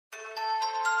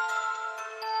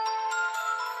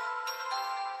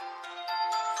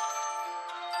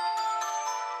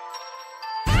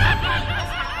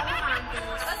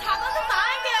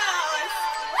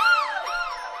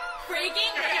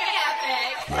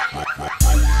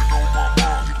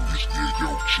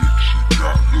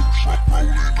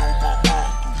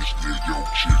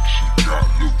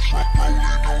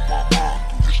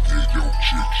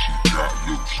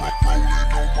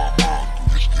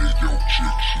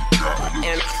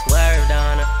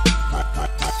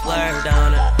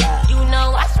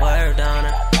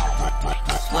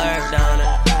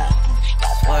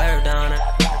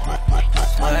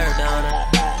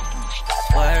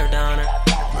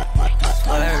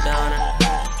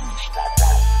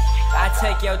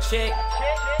take your chick,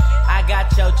 I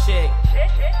got your chick.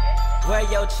 Where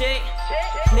your chick?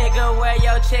 Nigga, where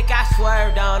your chick? I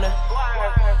swerved on her.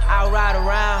 I ride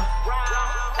around,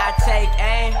 I take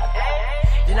aim,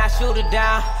 then I shoot her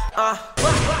down.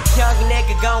 Young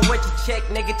nigga gon' with your chick,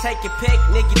 nigga take your pick,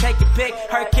 nigga take your pick.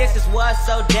 Her kisses was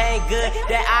so dang good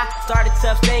that I started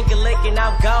to finger licking.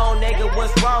 I'm gone, nigga,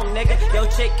 what's wrong, nigga? Your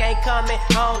chick ain't coming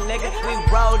home, nigga. We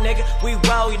roll,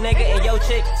 nigga, and your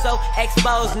chick so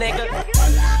exposed, nigga.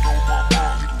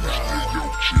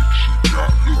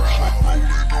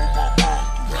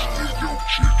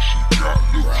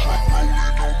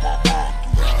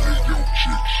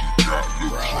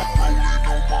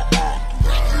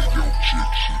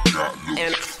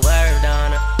 And I swerved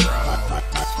on her,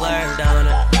 swerved on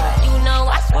her. You know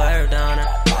I swerved on her,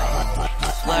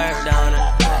 swerved on her,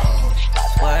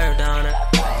 swerved on her,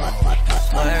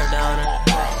 swerved on her,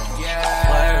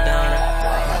 swerved on her,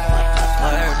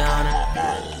 swerved on her.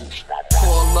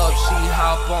 Pull up, she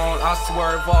hop on, I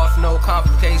swerve off, no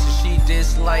complications. She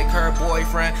dislike her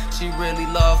boyfriend, she really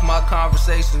love my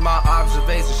conversations, my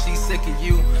observations. She sick of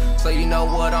you, so you know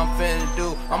what I'm finna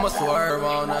do. I'ma swerve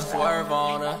on her, swerve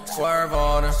on her, swerve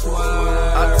on her.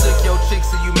 I took your chick,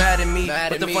 so you mad at me.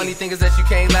 But the funny thing is that you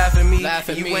can't laugh at me.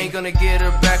 You ain't gonna get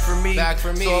her back from me.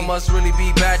 So it must really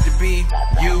be bad to be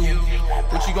you.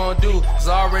 What you gonna do? Cause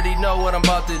I already know what I'm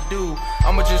about to do.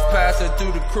 I'ma just pass her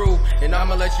through the crew, and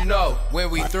I'ma let you know when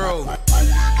we through.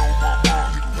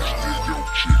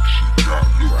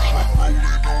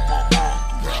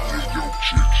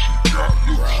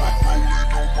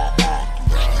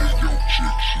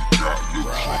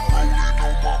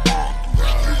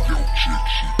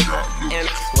 And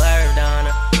I swerved on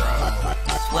her,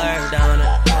 swerved on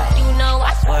her. You know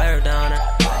I swerved on her,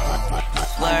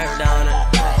 swerved on her,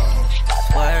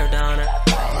 swerved on her,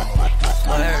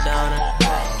 swerved on her,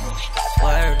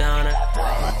 swerved on her,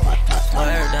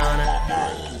 swerved on her.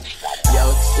 Yo,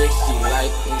 chick, she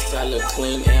like me, salad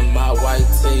clean and my white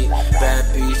tee. Bad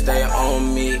bitch, they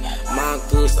on me.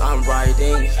 Mongoose, I'm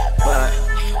riding, but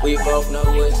we both know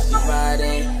what she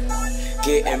riding.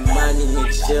 Getting money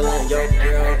and chillin', your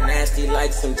girl nasty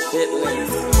like some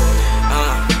chitlins.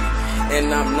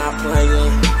 And I'm not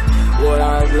playing. What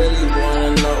I really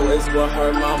wanna know is what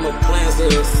her mama plans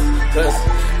is. Cause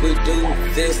we do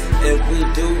this and we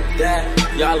do that.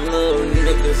 Y'all little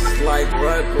niggas like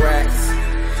Rugrats,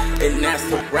 and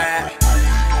that's a rap.